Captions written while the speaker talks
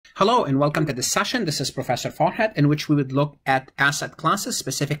Hello and welcome to this session. This is Professor Farhat, in which we would look at asset classes,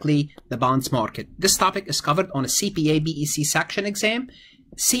 specifically the bonds market. This topic is covered on a CPA BEC section exam,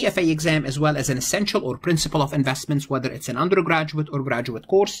 CFA exam, as well as an essential or principle of investments, whether it's an undergraduate or graduate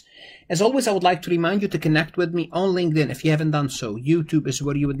course. As always, I would like to remind you to connect with me on LinkedIn if you haven't done so. YouTube is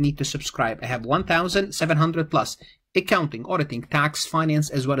where you would need to subscribe. I have 1,700 plus accounting, auditing, tax, finance,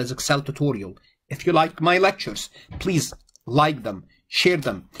 as well as Excel tutorial. If you like my lectures, please like them, share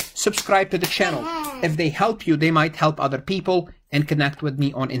them, subscribe to the channel. If they help you, they might help other people, and connect with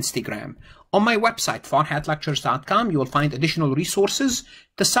me on Instagram. On my website, farhatlectures.com, you will find additional resources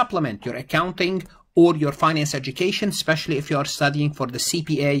to supplement your accounting or your finance education, especially if you are studying for the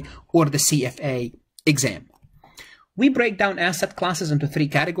CPA or the CFA exam. We break down asset classes into three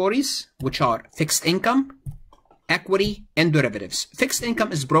categories, which are fixed income, equity, and derivatives. Fixed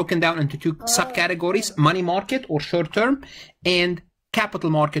income is broken down into two subcategories: money market or short term, and capital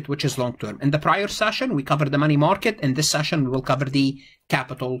market, which is long term. In the prior session, we covered the money market. In this session, we will cover the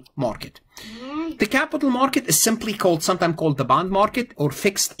capital market. The capital market is simply called, sometimes called the bond market or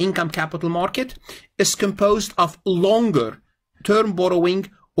fixed income capital market, is composed of longer term borrowing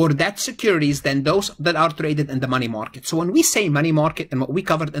or debt securities than those that are traded in the money market. So when we say money market, and what we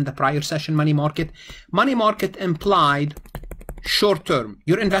covered in the prior session, money market implied short term.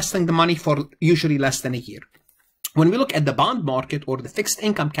 You're investing the money for usually less than a year. When we look at the bond market or the fixed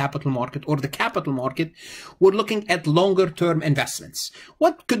income capital market or the capital market, we're looking at longer term investments.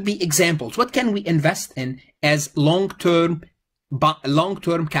 What could be examples? What can we invest in as long-term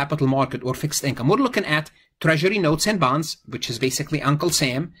capital market or fixed income? We're looking at Treasury notes and bonds, which is basically Uncle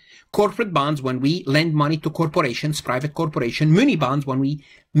Sam, corporate bonds when we lend money to corporations, private corporation, muni bonds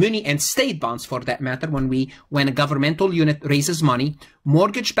muni and state bonds for that matter, when a governmental unit raises money,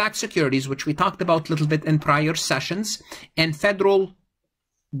 mortgage-backed securities, which we talked about a little bit in prior sessions, and federal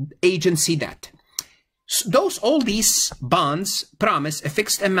agency debt. All these bonds promise a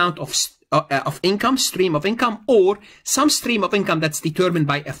fixed amount of income, stream of income, or some stream of income that's determined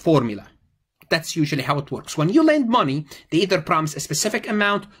by a formula. That's usually how it works. When you lend money, they either promise a specific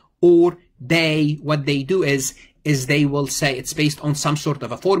amount, or what they do is they will say it's based on some sort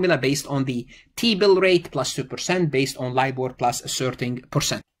of a formula based on the T-bill rate plus 2%, based on LIBOR plus a certain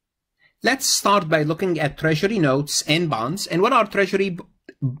percent. Let's start by looking at Treasury notes and bonds. And what are Treasury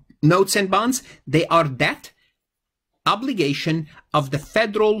notes and bonds? They are debt obligation of the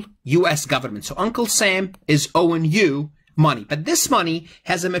federal U.S. government. So Uncle Sam is owing you money, but this money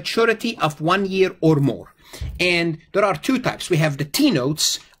has a maturity of 1 year or more. And there are two types. We have the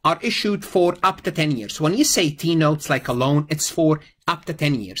T-notes are issued for up to 10 years. So when you say T-notes like a loan, it's for up to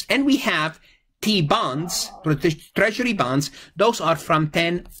 10 years. And we have T-bonds, Treasury bonds. Those are from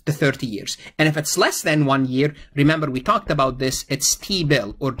 10 to 30 years. And if it's less than 1 year, remember we talked about this, it's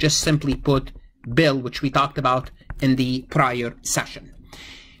T-bill, or just simply put bill, which we talked about in the prior session.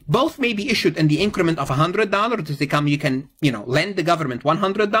 Both may be issued in the increment of $100. You can, lend the government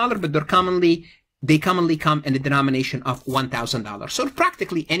 $100, but they commonly come in the denomination of $1,000. So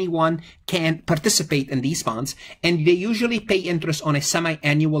practically anyone can participate in these bonds, and they usually pay interest on a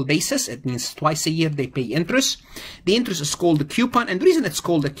semi-annual basis. It means twice a year they pay interest. The interest is called a coupon, and the reason it's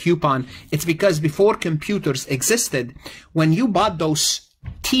called a coupon, it's because before computers existed, when you bought those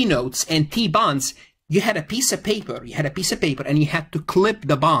T-notes and T-bonds, you had a piece of paper, and you had to clip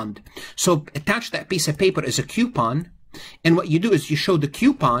the bond. So attached to that piece of paper is a coupon. And what you do is you show the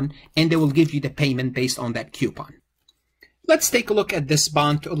coupon, and they will give you the payment based on that coupon. Let's take a look at this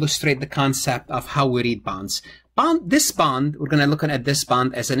bond to illustrate the concept of how we read bonds. We're going to look at this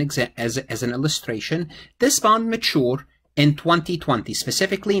bond as an illustration. This bond matured in 2020,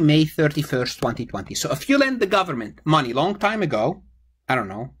 specifically May 31st, 2020. So if you lend the government money long time ago, I don't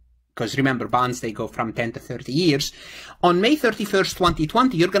know, because remember, bonds, they go from 10 to 30 years. On May 31st,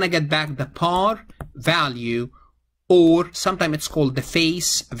 2020, you're going to get back the par value, or sometimes it's called the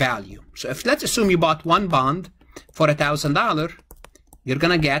face value. So let's assume you bought one bond for $1,000, you're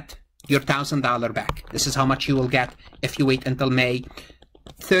going to get your $1,000 back. This is how much you will get if you wait until May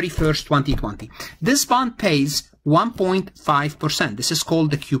 31st, 2020. This bond pays 1.5%. This is called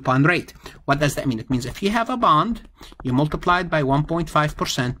the coupon rate. What does that mean? It means if you have a bond, you multiply it by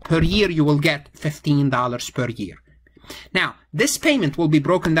 1.5%, per year you will get $15 per year. Now, this payment will be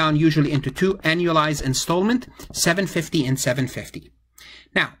broken down usually into two annualized installments, $750 and $750.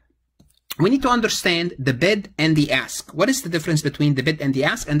 Now, we need to understand the bid and the ask. What is the difference between the bid and the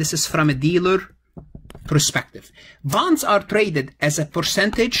ask? And this is from a dealer perspective. Bonds are traded as a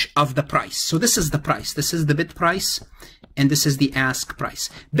percentage of the price. So this is the price. This is the bid price, and this is the ask price.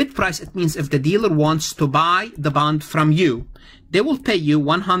 Bid price, it means if the dealer wants to buy the bond from you, they will pay you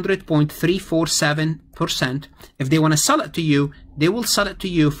 100.347%. If they want to sell it to you, they will sell it to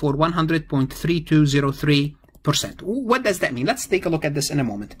you for 100.3203%. What does that mean? Let's take a look at this in a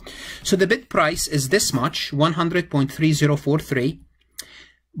moment. So the bid price is this much, 100.3043.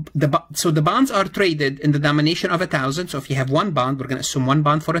 So the bonds are traded in the denomination of 1,000. So if you have one bond, we're going to assume one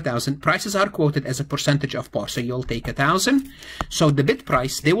bond for 1,000. Prices are quoted as a percentage of par. So you'll take 1,000. So the bid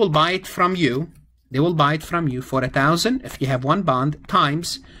price, they will buy it from you. They will buy it from you for 1,000 if you have one bond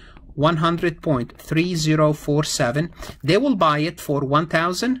times 100.3047. They will buy it for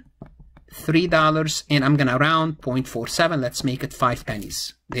 $1,003, and I'm going to round 0.47. Let's make it 5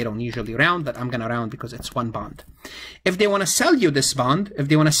 pennies. They don't usually round, but I'm going to round because it's one bond. If they want to sell you this bond,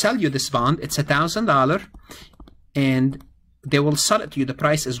 it's $1,000, and they will sell it to you. The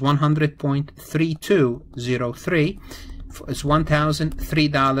price is 100.3203. It's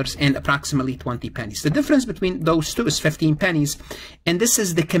 $1,003 and approximately 20 pennies. The difference between those two is 15 pennies, and this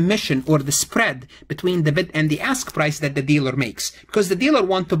is the commission or the spread between the bid and the ask price that the dealer makes. Because the dealer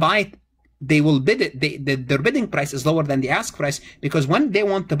wants to buy it, they will bid it. Their bidding price is lower than the ask price, because when they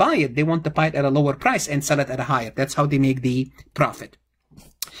want to buy it, they want to buy it at a lower price and sell it at a higher. That's how they make the profit.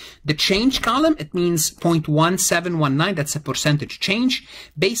 The change column, it means 0.1719. That's a percentage change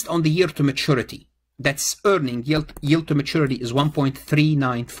based on the year to maturity. That's earning yield to maturity is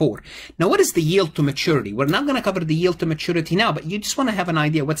 1.394. Now, what is the yield to maturity? We're not going to cover the yield to maturity now, but you just want to have an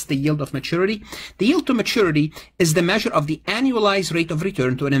idea what's the yield of maturity. The yield to maturity is the measure of the annualized rate of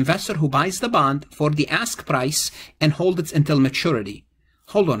return to an investor who buys the bond for the ask price and holds it until maturity.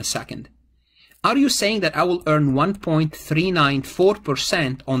 Hold on a second. Are you saying that I will earn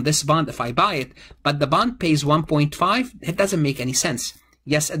 1.394% on this bond if I buy it, but the bond pays 1.5? It doesn't make any sense.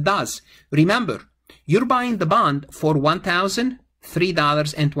 Yes, it does. Remember, you're buying the bond for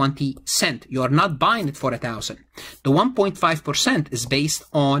 $1,003.20. You are not buying it for 1,000. The 1.5% is based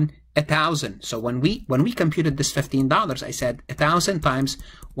on 1,000. So when we computed this $15, I said 1,000 times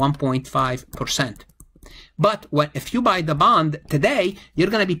 1.5%. But if you buy the bond today, you're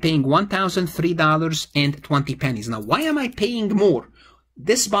going to be paying $1,003.20. Now, why am I paying more?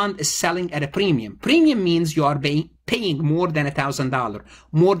 This bond is selling at a premium. Premium means you are paying more than $1,000,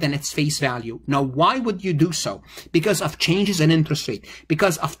 more than its face value. Now, why would you do so? Because of changes in interest rate,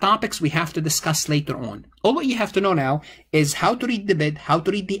 because of topics we have to discuss later on. All what you have to know now is how to read the bid, how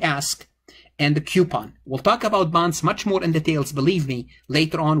to read the ask, and the coupon. We'll talk about bonds much more in details. Believe me,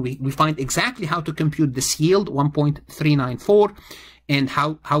 later on we find exactly how to compute this yield, 1.394, and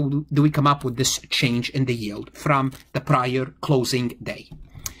how do we come up with this change in the yield from the prior closing day.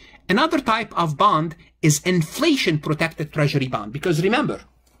 Another type of bond is inflation-protected treasury bond. Because remember,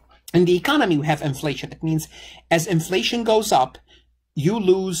 in the economy we have inflation. It means as inflation goes up, you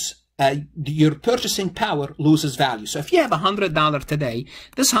lose, your purchasing power loses value. So if you have $100 today,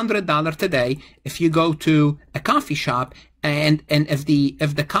 this $100 today, if you go to a coffee shop and if the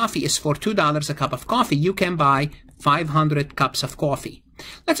coffee is for $2 a cup of coffee, you can buy 500 cups of coffee.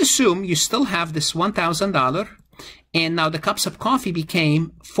 Let's assume you still have this $1,000, and now the cups of coffee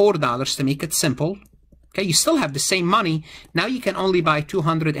became $4 to make it simple. Okay, you still have the same money. Now you can only buy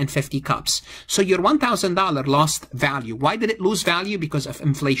 250 cups. So your $1,000 lost value. Why did it lose value? Because of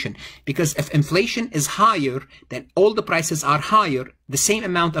inflation. Because if inflation is higher, then all the prices are higher, the same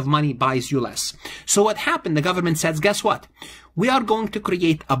amount of money buys you less. So what happened? The government says, guess what? We are going to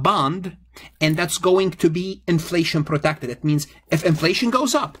create a bond, and that's going to be inflation protected. It means if inflation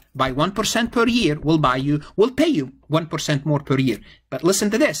goes up by 1% per year, we'll pay you 1% more per year. But listen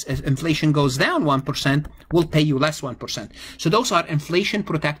to this. If inflation goes down 1%, we'll pay you less 1%. So those are inflation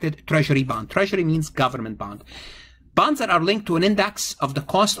protected treasury bond. Treasury means government bond. Bonds that are linked to an index of the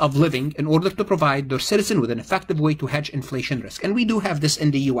cost of living in order to provide their citizen with an effective way to hedge inflation risk. And we do have this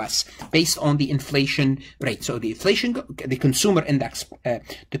in the U.S. based on the inflation rate. So the inflation, the consumer index,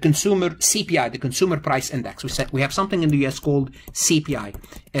 the consumer CPI, the consumer price index. We have something in the U.S. called CPI.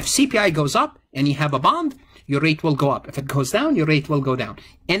 If CPI goes up and you have a bond, your rate will go up. If it goes down, your rate will go down.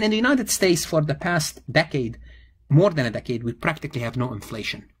 And in the United States for the past decade, more than a decade, we practically have no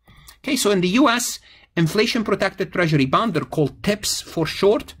inflation. Okay, so in the U.S., inflation-protected treasury bond, they're called TIPS for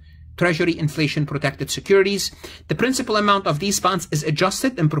short, Treasury Inflation-Protected Securities. The principal amount of these bonds is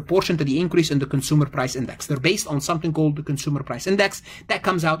adjusted in proportion to the increase in the Consumer Price Index. They're based on something called the Consumer Price Index that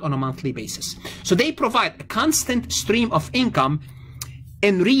comes out on a monthly basis. So they provide a constant stream of income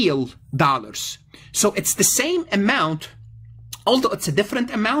in real dollars. So it's the same amount, although it's a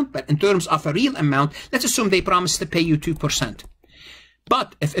different amount, but in terms of a real amount, let's assume they promise to pay you 2%.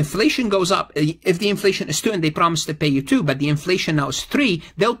 But if inflation goes up, if the inflation is 2 and they promise to pay you 2, but the inflation now is 3,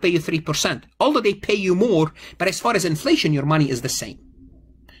 they'll pay you 3%. Although they pay you more, but as far as inflation, your money is the same.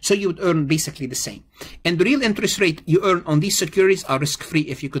 So you would earn basically the same. And the real interest rate you earn on these securities are risk-free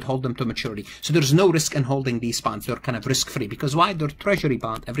if you could hold them to maturity. So there's no risk in holding these bonds. They're kind of risk-free. Because why? They're Treasury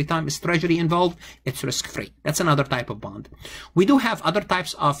bond. Every time it's Treasury involved, it's risk-free. That's another type of bond. We do have other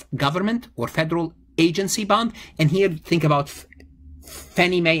types of government or federal agency bond. And here, think about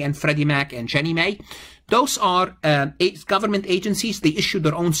Fannie Mae and Freddie Mac and Ginnie Mae. Those are government agencies. They issue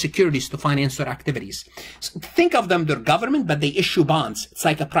their own securities to finance their activities. So think of them, they're government, but they issue bonds. It's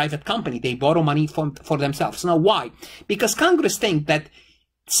like a private company. They borrow money for themselves. Now, why? Because Congress think that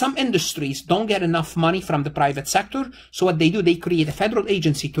some industries don't get enough money from the private sector. So what they do, they create a federal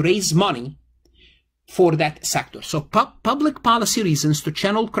agency to raise money for that sector. So public policy reasons to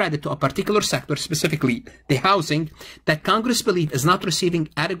channel credit to a particular sector, specifically the housing, that Congress believe is not receiving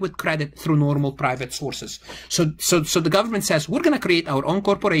adequate credit through normal private sources. So the government says, we're going to create our own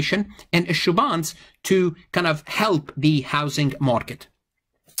corporation and issue bonds to kind of help the housing market.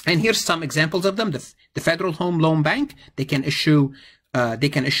 And here's some examples of them. The Federal Home Loan Bank, they can issue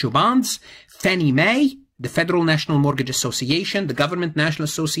bonds. Fannie Mae, the Federal National Mortgage Association, the Government National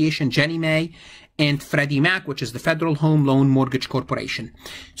Association, Ginnie Mae, and Freddie Mac, which is the Federal Home Loan Mortgage Corporation.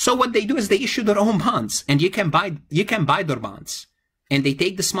 So what they do is they issue their own bonds, and you can buy their bonds. And they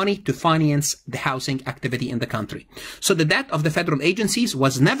take this money to finance the housing activity in the country. So the debt of the federal agencies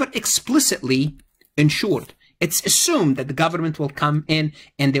was never explicitly insured. It's assumed that the government will come in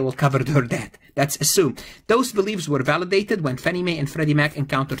and they will cover their debt. That's assumed. Those beliefs were validated when Fannie Mae and Freddie Mac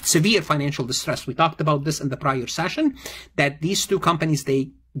encountered severe financial distress. We talked about this in the prior session, that these two companies,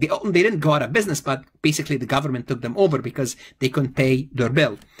 they didn't go out of business, but basically the government took them over because they couldn't pay their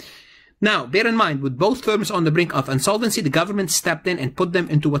bill. Now, bear in mind, with both firms on the brink of insolvency, the government stepped in and put them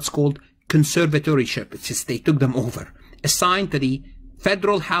into what's called conservatorship. It's just they took them over, assigned to the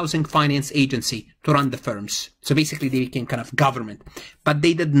Federal Housing Finance Agency to run the firms. So basically they became kind of government, but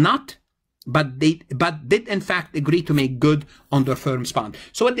they did not, but did in fact agree to make good on their firm's bond.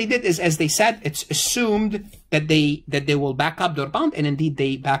 So what they did is, as they said, it's assumed that they will back up their bond, and indeed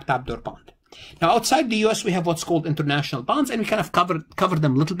they backed up their bond. Now, outside the US, we have what's called international bonds, and we kind of covered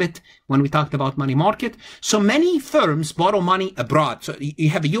them a little bit when we talked about money market. So many firms borrow money abroad. So you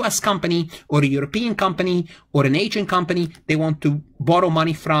have a US company or a European company or an Asian company. They want to borrow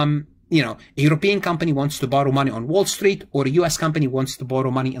money from, a European company wants to borrow money on Wall Street, or a US company wants to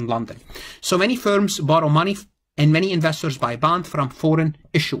borrow money in London. So many firms borrow money, and many investors buy bond from foreign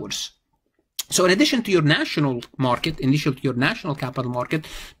issuers. So in addition to your national market, initial to your national capital market,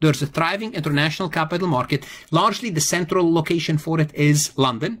 there's a thriving international capital market. Largely the central location for it is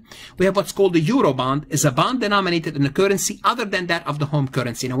London. We have what's called the Euro bond, is a bond denominated in a currency other than that of the home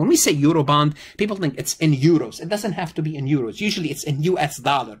currency. Now, when we say Euro bond, people think it's in euros. It doesn't have to be in euros. Usually it's in US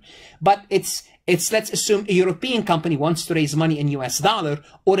dollar, but it's let's assume a European company wants to raise money in US dollar,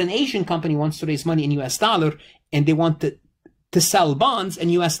 or an Asian company wants to raise money in US dollar, and they want to sell bonds in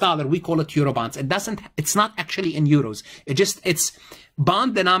US dollar. We call it Euro bonds. It's not actually in euros. It's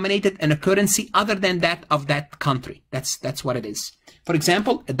bond denominated in a currency other than that of that country. That's what it is. For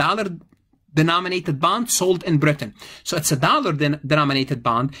example, a dollar denominated bond sold in Britain. So it's a dollar denominated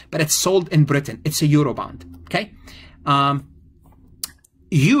bond, but it's sold in Britain. It's a Euro bond. Okay.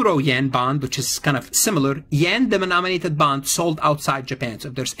 Euro yen bond, which is kind of similar, yen denominated bond sold outside Japan. So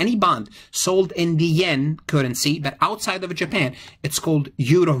if there's any bond sold in the yen currency, but outside of Japan, it's called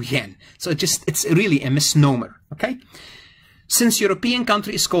Euro yen. So it's really a misnomer. Okay. Since European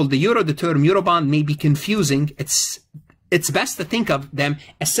country is called the Euro, the term Euro bond may be confusing. It's best to think of them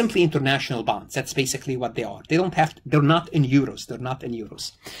as simply international bonds. That's basically what they are. They're not in euros. They're not in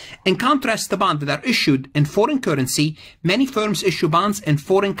euros. In contrast to bonds that are issued in foreign currency, many firms issue bonds in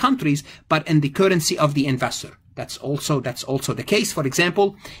foreign countries, but in the currency of the investor. That's also the case. For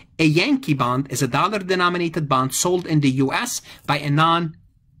example, a Yankee bond is a dollar-denominated bond sold in the US by a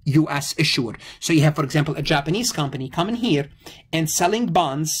non-US issuer. So you have, for example, a Japanese company coming here and selling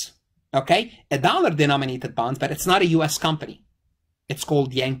bonds, okay, a dollar-denominated bond, but it's not a U.S. company. It's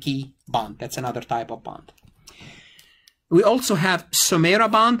called Yankee bond. That's another type of bond. We also have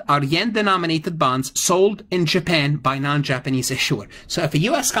Somera bond, are yen-denominated bonds sold in Japan by non-Japanese issuer. So if a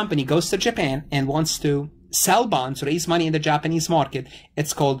U.S. company goes to Japan and wants to sell bonds, raise money in the Japanese market,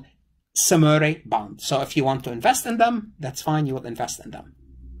 it's called Somera bond. So if you want to invest in them, that's fine, you will invest in them.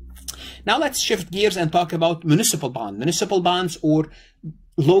 Now let's shift gears and talk about municipal bond. Municipal bonds, or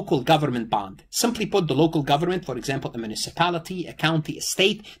local government bond. Simply put, the local government, for example, a municipality, a county, a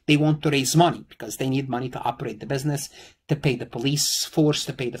state, they want to raise money because they need money to operate the business, to pay the police force,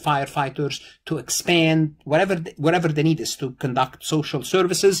 to pay the firefighters, to expand, whatever the need is to conduct social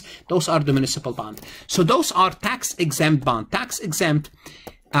services. Those are the municipal bonds. So those are tax-exempt bonds. Tax-exempt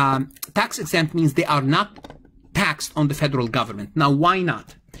means they are not taxed on the federal government. Now, why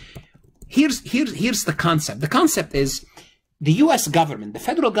not? Here's the concept. The concept is the U.S. government, the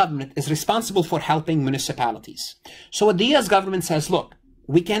federal government, is responsible for helping municipalities. So what the U.S. government says, look,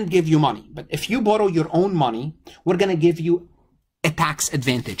 we can't give you money, but if you borrow your own money, we're going to give you a tax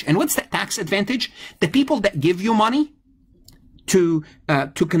advantage. And what's that tax advantage? The people that give you money to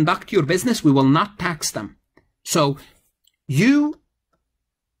conduct your business, we will not tax them. So your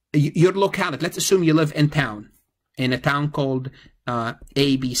locality, let's assume you live in a town called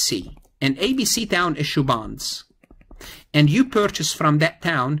ABC. And ABC town issue bonds. And you purchase from that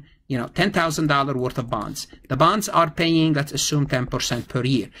town, $10,000 worth of bonds. The bonds are paying, let's assume, 10% per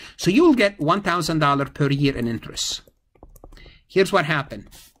year. So you will get $1,000 per year in interest. Here's what happened.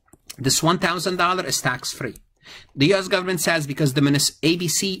 This $1,000 is tax-free. The U.S. government says because the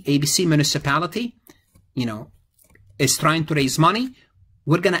ABC municipality, is trying to raise money,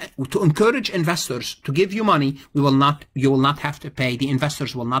 we're to encourage investors to give you money. You will not have to pay. The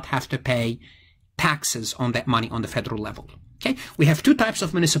investors will not have to pay taxes on that money on the federal level. Okay, we have two types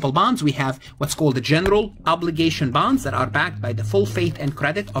of municipal bonds. We have what's called the general obligation bonds that are backed by the full faith and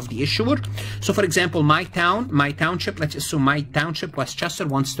credit of the issuer. So, for example, my township, let's assume my township, Westchester,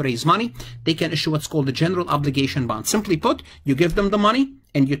 wants to raise money. They can issue what's called the general obligation bond. Simply put, you give them the money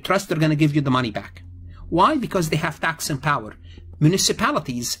and you trust they're going to give you the money back. Why? Because they have taxing power.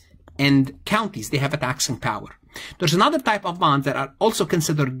 Municipalities and counties, they have a taxing power. There's another type of bonds that are also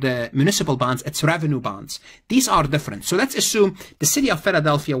considered the municipal bonds. It's revenue bonds. These are different. So let's assume the city of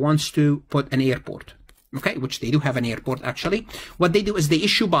Philadelphia wants to put an airport, okay, which they do have an airport actually. What they do is they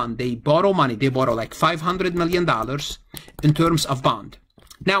issue bond. They borrow money. They borrow like $500 million in terms of bond.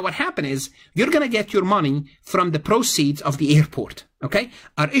 Now, what happened is you're going to get your money from the proceeds of the airport, okay,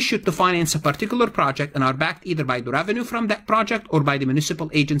 are issued to finance a particular project and are backed either by the revenue from that project or by the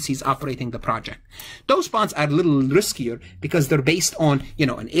municipal agencies operating the project. Those bonds are a little riskier because they're based on,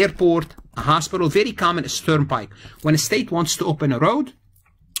 an airport, a hospital. Very common is turnpike. When a state wants to open a road,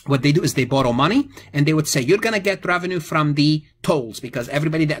 what they do is they borrow money and they would say, you're going to get revenue from the tolls because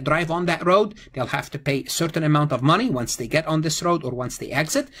everybody that drive on that road, they'll have to pay a certain amount of money once they get on this road or once they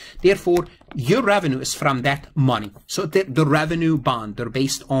exit. Therefore, your revenue is from that money. So the revenue bond, they're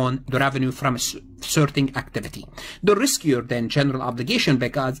based on the revenue from a certain activity. They're riskier than general obligation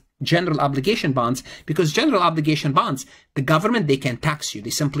bonds, because general obligation bonds, the government, they can tax you.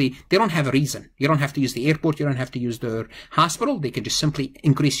 They don't have a reason. You don't have to use the airport. You don't have to use their hospital. They can just simply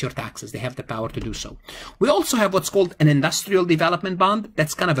increase your taxes. They have the power to do so. We also have what's called an industrial development bond.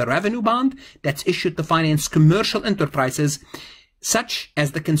 That's kind of a revenue bond that's issued to finance commercial enterprises, such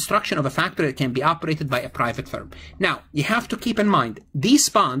as the construction of a factory that can be operated by a private firm. Now, you have to keep in mind, these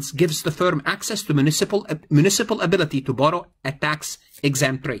bonds gives the firm access to municipal ability to borrow at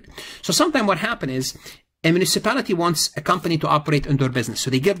tax-exempt rate. So sometimes what happens is a municipality wants a company to operate in their business. So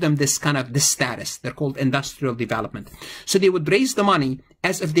they give them this status. They're called industrial development. So they would raise the money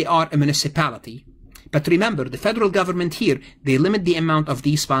as if they are a municipality. But remember, the federal government here, they limit the amount of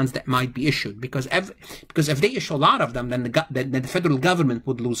these bonds that might be issued because if they issue a lot of them, then the federal government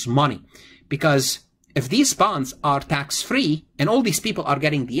would lose money. Because if these bonds are tax-free and all these people are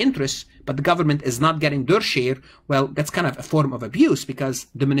getting the interest, but the government is not getting their share, well, that's kind of a form of abuse because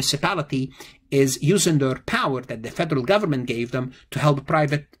the municipality is using their power that the federal government gave them to help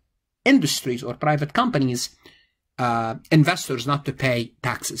private industries or private companies, investors, not to pay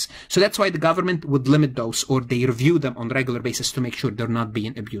taxes. So that's why the government would limit those, or they review them on a regular basis to make sure they're not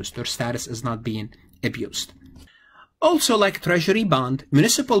being abused. Their status is not being abused. Also, like Treasury bond,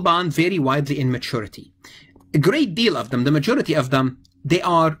 municipal bond vary widely in maturity. A great deal of them, the majority of them, they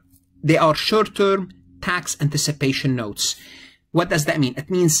are short-term tax anticipation notes. What does that mean?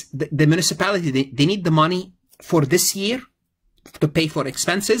 It means the municipality, they need the money for this year to pay for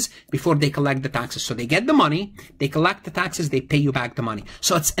expenses before they collect the taxes. So they get the money, they collect the taxes, they pay you back the money.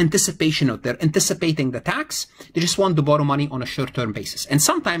 So it's anticipation note. They're anticipating the tax. They just want to borrow money on a short-term basis. And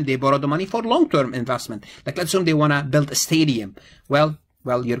sometimes they borrow the money for long-term investment. Like let's assume they want to build a stadium. Well,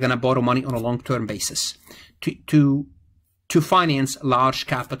 you're going to borrow money on a long-term basis to finance large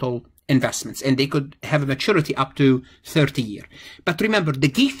capital investments, and they could have a maturity up to 30 years. But remember, the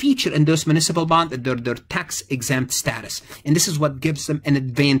key feature in those municipal bonds is their tax-exempt status, and this is what gives them an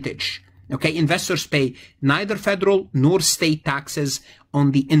advantage Okay, investors pay neither federal nor state taxes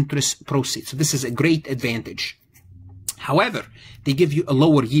on the interest proceeds. So this is a great advantage. However, they give you a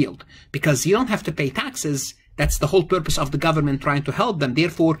lower yield because you don't have to pay taxes. That's the whole purpose of the government trying to help them.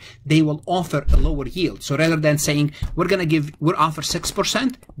 Therefore, they will offer a lower yield. So rather than saying we'll offer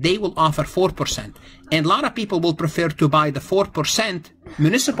 6%, they will offer 4%. And a lot of people will prefer to buy the 4%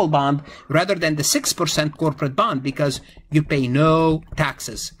 municipal bond rather than the 6% corporate bond because you pay no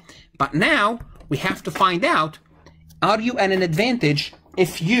taxes. But now we have to find out, are you at an advantage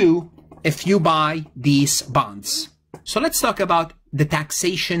if you buy these bonds? So let's talk about the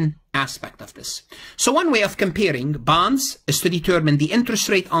taxation aspect of this. So one way of comparing bonds is to determine the interest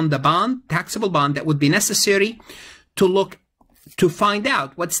rate on the bond, taxable bond, that would be necessary to find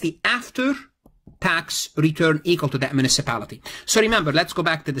out what's the after tax return equal to that municipality. So remember, let's go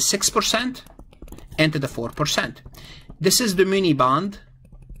back to the 6% and to the 4%. This is the muni bond,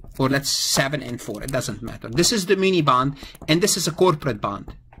 or let's 7 and 4, it doesn't matter. This is the muni bond, and this is a corporate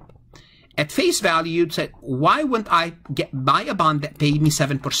bond. At face value, you'd say, why wouldn't I buy a bond that paid me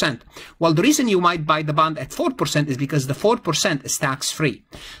 7%? Well, the reason you might buy the bond at 4% is because the 4% is tax-free.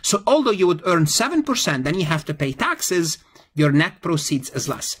 So although you would earn 7%, then you have to pay taxes, your net proceeds is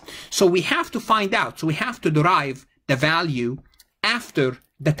less. So we have to find out, so we have to derive the value after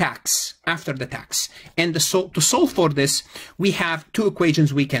the tax. And to solve for this, we have two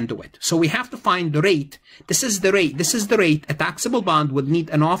equations we can do it. So we have to find the rate. This is the rate a taxable bond would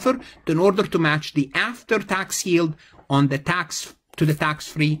need an offer in order to match the after-tax yield on the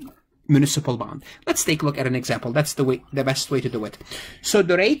tax-free municipal bond. Let's take a look at an example. That's the best way to do it. So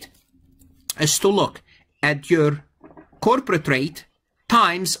the rate is to look at your corporate rate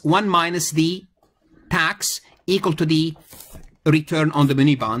times 1 minus the tax equal to the return on the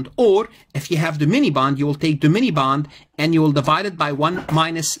mini bond. Or if you have the mini bond, you will take the mini bond and you will divide it by 1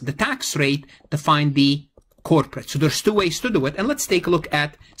 minus the tax rate to find the corporate. So there's two ways to do it. And let's take a look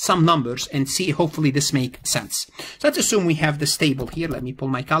at some numbers and see, hopefully this makes sense. So let's assume we have this table here. Let me pull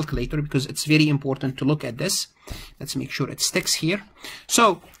my calculator because it's very important to look at this. Let's make sure it sticks here.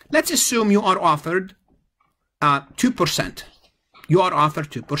 So let's assume you are offered 2%. You are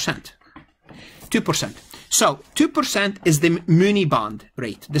offered 2%. 2%. So 2% is the muni bond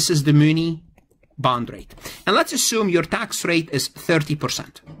rate. This is the muni bond rate. And let's assume your tax rate is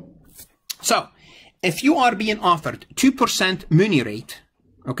 30%. So if you are being offered 2% muni rate,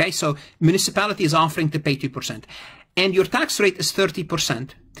 okay, so municipality is offering to pay 2%, and your tax rate is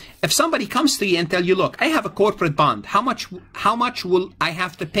 30%, if somebody comes to you and tell you, look, I have a corporate bond, how much will I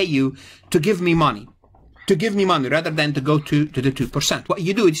have to pay you to give me money? To give me money rather than to go to the 2%. What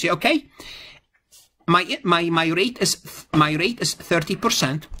you do is you say, okay, my rate is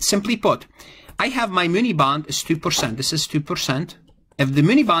 30%. Simply put, I have my muni bond is 2%. This is 2%. If the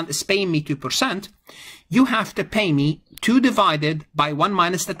muni bond is paying me 2%, you have to pay me 2 divided by 1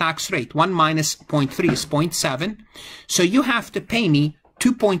 minus the tax rate. 1 minus 0.3 is 0.7. So you have to pay me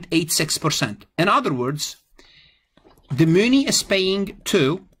 2.86%. In other words, the muni is paying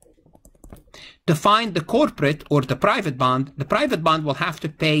 2. To find the corporate or the private bond will have to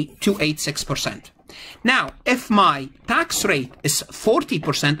pay 2.86%. Now, if my tax rate is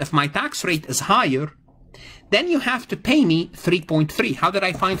 40%, if my tax rate is higher, then you have to pay me 3.3. How did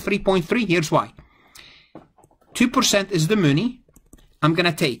I find 3.3? Here's why. 2% is the muni. I'm going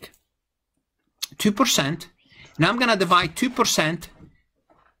to take 2%. Now I'm going to divide 2%,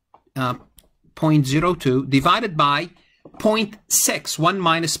 0.02, divided by 0.6. 1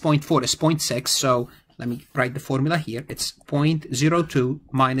 minus 0.4 is 0.6. So let me write the formula here. It's 0.02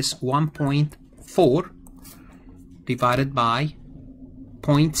 minus 1.4 divided by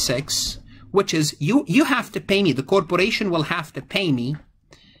 0.6, which is you have to pay me, the corporation will have to pay me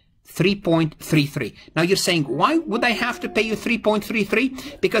 3.33. Now you're saying, why would I have to pay you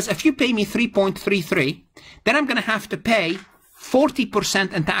 3.33? Because if you pay me 3.33, then I'm going to have to pay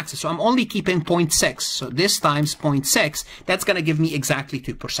 40% in taxes. So I'm only keeping 0.6. So this times 0.6, that's going to give me exactly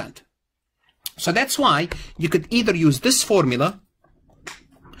 2%. So that's why you could either use this formula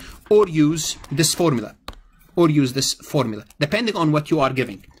or use this formula, depending on what you are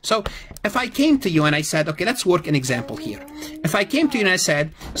giving. So if I came to you and I said, okay, let's work an example here. If I came to you and I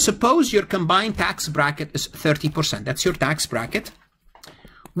said, suppose your combined tax bracket is 30%. That's your tax bracket.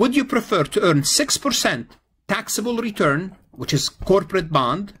 Would you prefer to earn 6% taxable return, which is corporate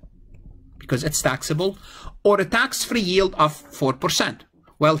bond, because it's taxable, or a tax-free yield of 4%?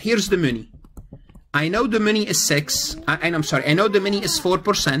 Well, here's the muni. I know the muni is 6. I know the muni is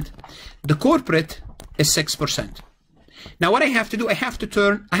 4%. The corporate is 6%. Now what I have to do, I have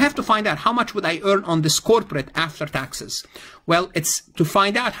to find out how much would I earn on this corporate after taxes. Well, it's to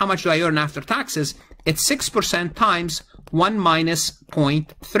find out how much do I earn after taxes, it's 6% times 1 minus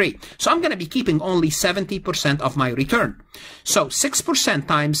 0.3. So I'm going to be keeping only 70% of my return. So 6%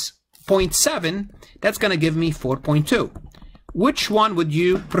 times 0.7, that's going to give me 4.2. Which one would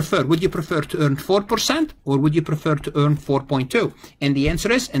you prefer? Would you prefer to earn 4% or would you prefer to earn 4.2? And the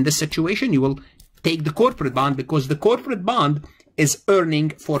answer is, in this situation, you will take the corporate bond because the corporate bond is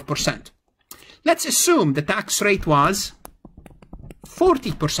earning 4%. Let's assume the tax rate was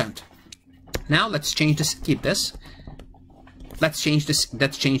 40%. Now let's change this, keep this. Let's change this,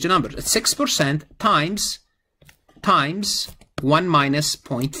 let's change the numbers. It's 6% times 1 minus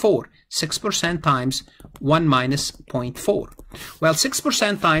 0.4. 6% times 1 minus 0.4. Well,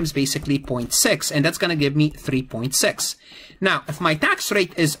 6% times basically 0.6, and that's going to give me 3.6. Now, if my tax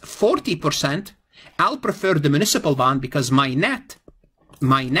rate is 40%, I'll prefer the municipal bond because my net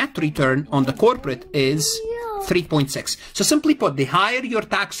return on the corporate is 3.6. So simply put, the higher your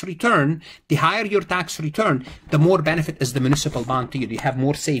tax return, the more benefit is the municipal bond to you. You have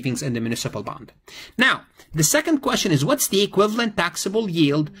more savings in the municipal bond. Now, the second question is, what's the equivalent taxable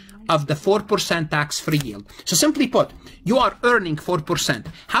yield of the 4% tax-free yield? So simply put, you are earning 4%.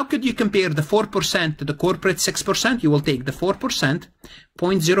 How could you compare the 4% to the corporate 6%? You will take the 4%,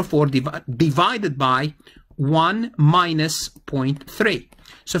 0.04 divided by 1 minus 0.3.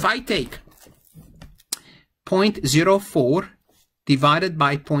 So if I take 0.04 divided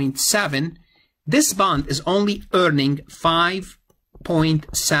by 0.7, this bond is only earning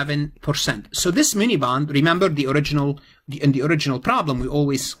 5.7%. So this mini bond, remember in the original problem, we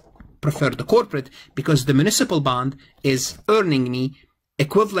always prefer the corporate because the municipal bond is earning me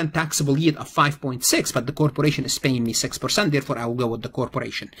equivalent taxable yield of 5.6, but the corporation is paying me 6%. Therefore, I will go with the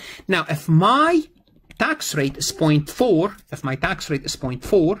corporation. Now, if my tax rate is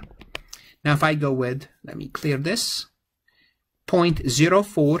 0.4, now if I go with, let me clear this,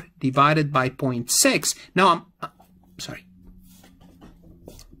 0.04 divided by 0.6, now I'm,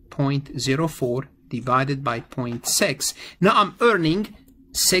 0.04 divided by 0.6, now I'm earning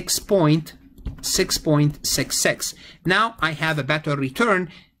 6.66. Now I have a better return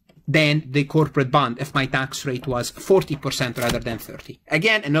than the corporate bond if my tax rate was 40% rather than 30.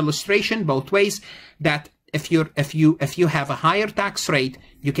 Again, an illustration both ways that if you have a higher tax rate,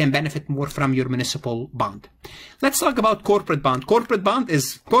 you can benefit more from your municipal bond. Let's talk about corporate bond. Corporate bond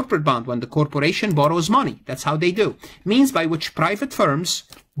is corporate bond when the corporation borrows money. That's how they do. Means by which private firms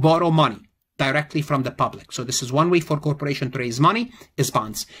borrow money directly from the public. So this is one way for corporation to raise money is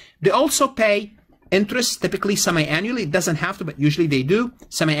bonds. They also pay interest, typically semi-annually. It doesn't have to, but usually they do.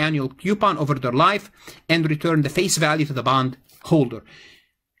 Semi-annual coupon over their life and return the face value to the bond holder.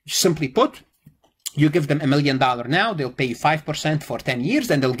 Simply put, you give them $1 million now, they'll pay you 5% for 10 years,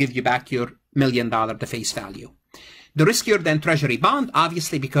 then they'll give you back your $1 million, the face value. The riskier than Treasury bond,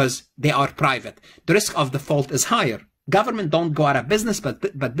 obviously, because they are private. The risk of default is higher. Government don't go out of business, but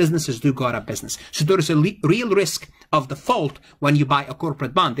businesses do go out of business. So there is a real risk of default when you buy a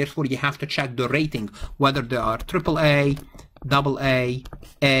corporate bond. Therefore, you have to check the rating, whether they are AAA, AA,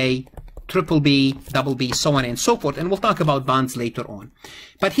 A, triple B, double B, so on and so forth. And we'll talk about bonds later on.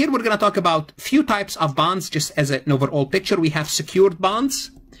 But here we're going to talk about a few types of bonds just as an overall picture. We have secured bonds.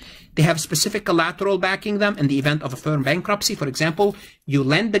 They have specific collateral backing them in the event of a firm bankruptcy. For example, you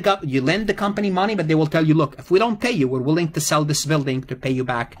lend the company money, but they will tell you, look, if we don't pay you, we're willing to sell this building to pay you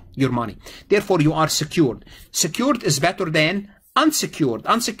back your money. Therefore, you are secured. Secured is better than unsecured.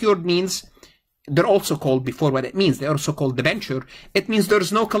 Unsecured means they're also called, before what it means, they're also called debenture. It means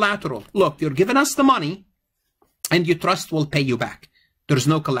there's no collateral. Look, you're giving us the money and you trust we'll pay you back. There's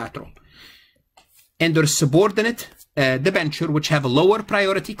no collateral. And there's subordinate debenture, which have a lower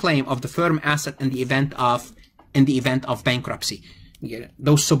priority claim of the firm asset in the event of bankruptcy. Yeah,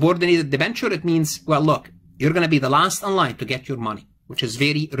 those subordinated debenture, it means, well, look, you're going to be the last in line to get your money, which is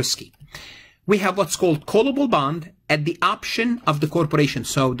very risky. We have what's called callable bond at the option of the corporation.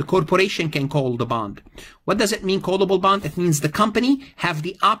 So the corporation can call the bond. What does it mean, callable bond? It means the company have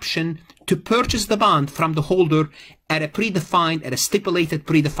the option to purchase the bond from the holder at a stipulated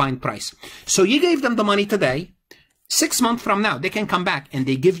predefined price. So you gave them the money today. 6 months from now, they can come back and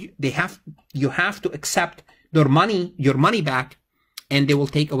you have to accept your money back, and they will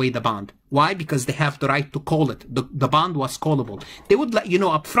take away the bond. Why? Because they have the right to call it. The bond was callable. They would let you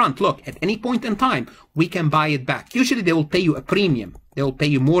know up front, look, at any point in time, we can buy it back. Usually they will pay you a premium. They will pay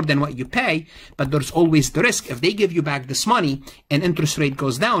you more than what you pay, but there's always the risk. If they give you back this money and interest rate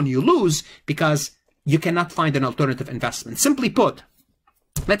goes down, you lose because you cannot find an alternative investment. Simply put,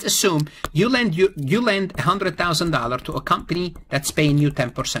 Let's assume you lend $100,000 to a company that's paying you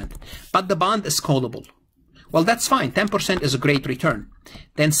 10%, but the bond is callable. Well, that's fine. 10% is a great return.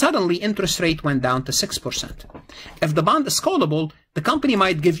 Then suddenly interest rate went down to 6%. If the bond is callable, the company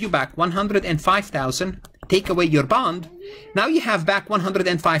might give you back $105,000, take away your bond. Now you have back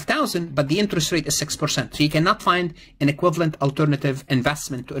 $105,000, but the interest rate is 6%. So you cannot find an equivalent alternative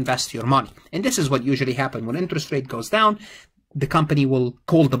investment to invest your money. And this is what usually happens when interest rate goes down. The company will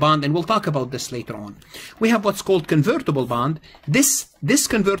call the bond, and we'll talk about this later on. We have what's called convertible bond. This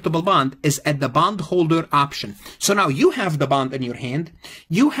convertible bond is at the bondholder option. So now you have the bond in your hand.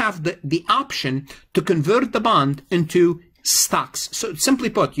 You have the option to convert the bond into stocks. So simply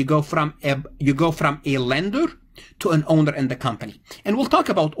put, you go from a lender to an owner in the company. And we'll talk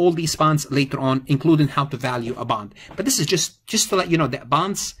about all these bonds later on, including how to value a bond. But this is just to let you know that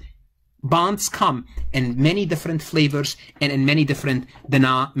bonds come in many different flavors and in many different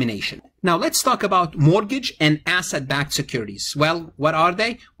denominations. Now let's talk about mortgage and asset-backed securities. Well, what are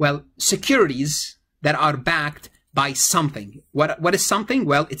they? Well, securities that are backed by something. What is something?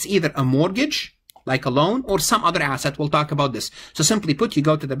 Well, it's either a mortgage, like a loan, or some other asset. We'll talk about this. So simply put, you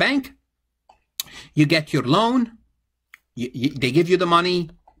go to the bank, you get your loan, they give you the money,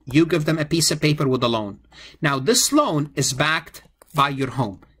 you give them a piece of paper with a loan. Now this loan is backed by your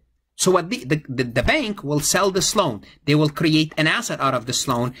home. So what the bank will sell this loan. They will create an asset out of this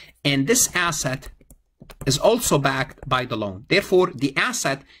loan, and this asset is also backed by the loan. Therefore, the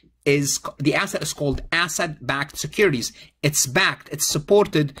asset is called asset-backed securities. It's backed, it's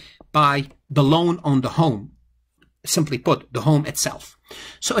supported by the loan on the home. Simply put, the home itself.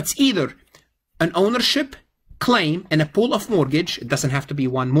 So it's either an ownership claim in a pool of mortgage, it doesn't have to be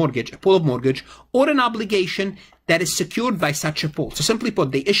one mortgage, a pool of mortgage, or an obligation that is secured by such a pool. So simply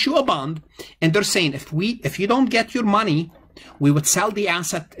put, they issue a bond, and they're saying, if you don't get your money, we would sell the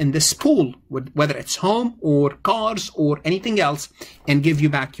asset in this pool, whether it's home or cars or anything else, and give you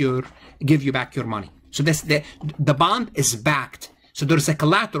back your money. So the bond is backed. So there's a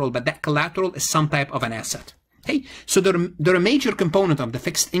collateral, but that collateral is some type of an asset. Okay, so they're a major component of the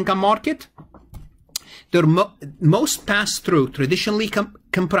fixed income market. They're most pass-through traditionally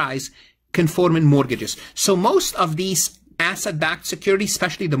comprise conforming mortgages. So most of these asset-backed securities,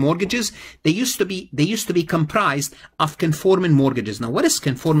 especially the mortgages, they used to be comprised of conforming mortgages. Now, what is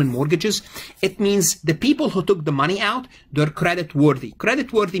conforming mortgages? It means the people who took the money out, they're credit worthy.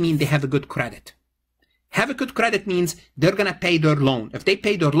 Credit worthy means they have a good credit. Have a good credit means they're going to pay their loan. If they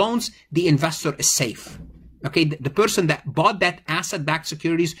pay their loans, the investor is safe. Okay, the person that bought that asset-backed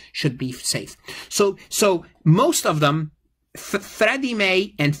securities should be safe. So most of them, Freddie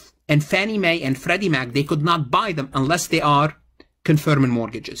Mae and Fannie Mae and Freddie Mac, they could not buy them unless they are conforming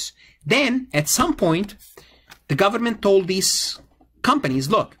mortgages. Then, at some point, the government told these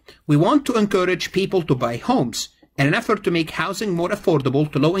companies, look, we want to encourage people to buy homes. In an effort to make housing more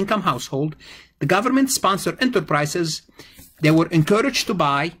affordable to low-income households, the government-sponsored enterprises, they were encouraged to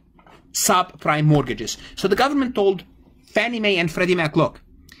buy subprime mortgages. So the government told Fannie Mae and Freddie Mac, look,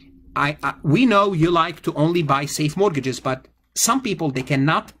 we know you like to only buy safe mortgages, but some people, they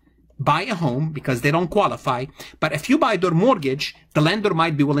cannot buy a home because they don't qualify. But if you buy their mortgage, the lender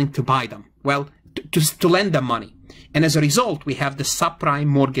might be willing to buy them. Well, to lend them money. And as a result, we have the subprime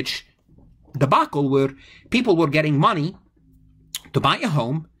mortgage debacle where people were getting money to buy a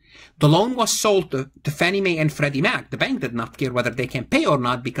home. The loan was sold to Fannie Mae and Freddie Mac. The bank did not care whether they can pay or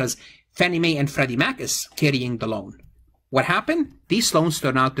not because Fannie Mae and Freddie Mac is carrying the loan. What happened? These loans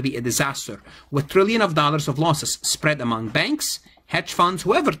turned out to be a disaster with trillions of dollars of losses spread among banks, hedge funds,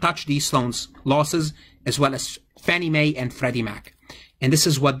 whoever touched these losses, as well as Fannie Mae and Freddie Mac. And this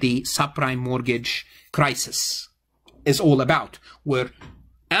is what the subprime mortgage crisis is all about, where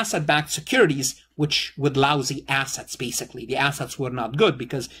asset-backed securities, which with lousy assets, basically. The assets were not good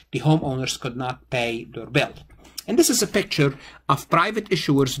because the homeowners could not pay their bill. And this is a picture of private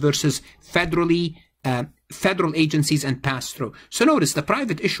issuers versus federal agencies and pass-through. So notice the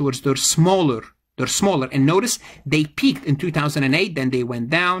private issuers, they're smaller. And notice they peaked in 2008, then they went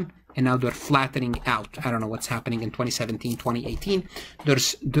down, and now they're flattening out. I don't know what's happening in 2017, 2018. There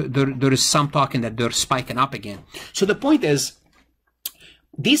is some talking that they're spiking up again. So the point is,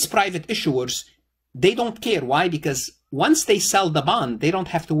 these private issuers, they don't care. Why? Because once they sell the bond, they don't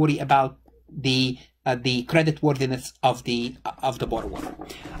have to worry about the creditworthiness of the borrower.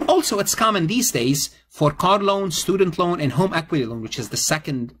 Also, it's common these days for car loan, student loan, and home equity loan, which is the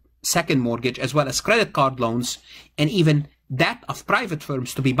second mortgage, as well as credit card loans, and even that of private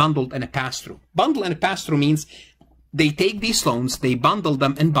firms to be bundled in a pass-through. Bundle in a pass-through means they take these loans, they bundle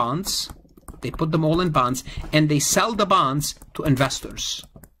them in bonds, they put them all in bonds, and they sell the bonds to investors.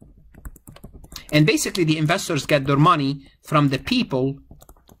 And basically the investors get their money from the people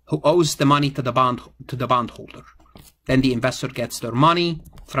who owes the money to the bondholder. Then the investor gets their money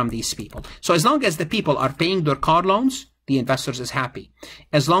from these people. So as long as the people are paying their car loans, the investors is happy.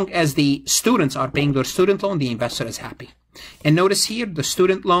 As long as the students are paying their student loan, the investor is happy. And notice here, the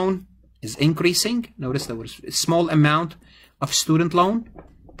student loan is increasing. Notice there was a small amount of student loan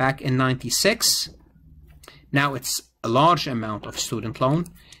back in 96. Now it's a large amount of student loan.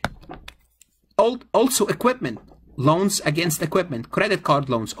 Also equipment, loans against equipment, credit card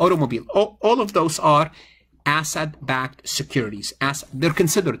loans, automobile, all of those are asset-backed securities. They're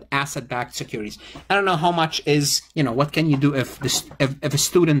considered asset-backed securities. I don't know how much is, what can you do if a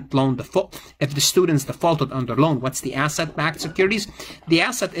student loan if the student's defaulted on their loan? What's the asset-backed securities? The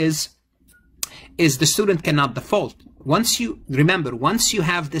asset is the student cannot default. Once you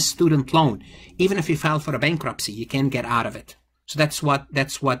have this student loan, even if you file for a bankruptcy, you can't get out of it. So that's what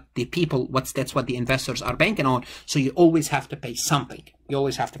the investors are banking on. So you always have to pay something. You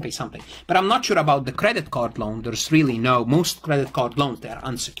always have to pay something. But I'm not sure about the credit card loan. There's really most credit card loans, they are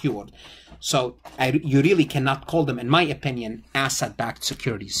unsecured. So you really cannot call them, in my opinion, asset-backed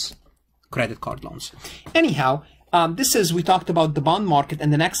securities, credit card loans. Anyhow, we talked about the bond market. In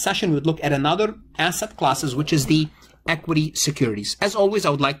the next session, we'll look at another asset classes, which is the equity securities. As always, I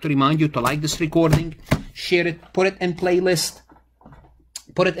would like to remind you to like this recording, share it, put it in playlist,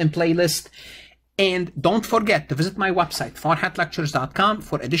 and don't forget to visit my website, farhatlectures.com,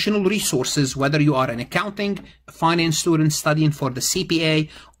 for additional resources, whether you are an accounting, a finance student studying for the CPA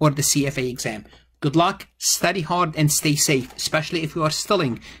or the CFA exam. Good luck, study hard, and stay safe, especially if you are still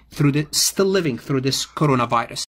living through this coronavirus.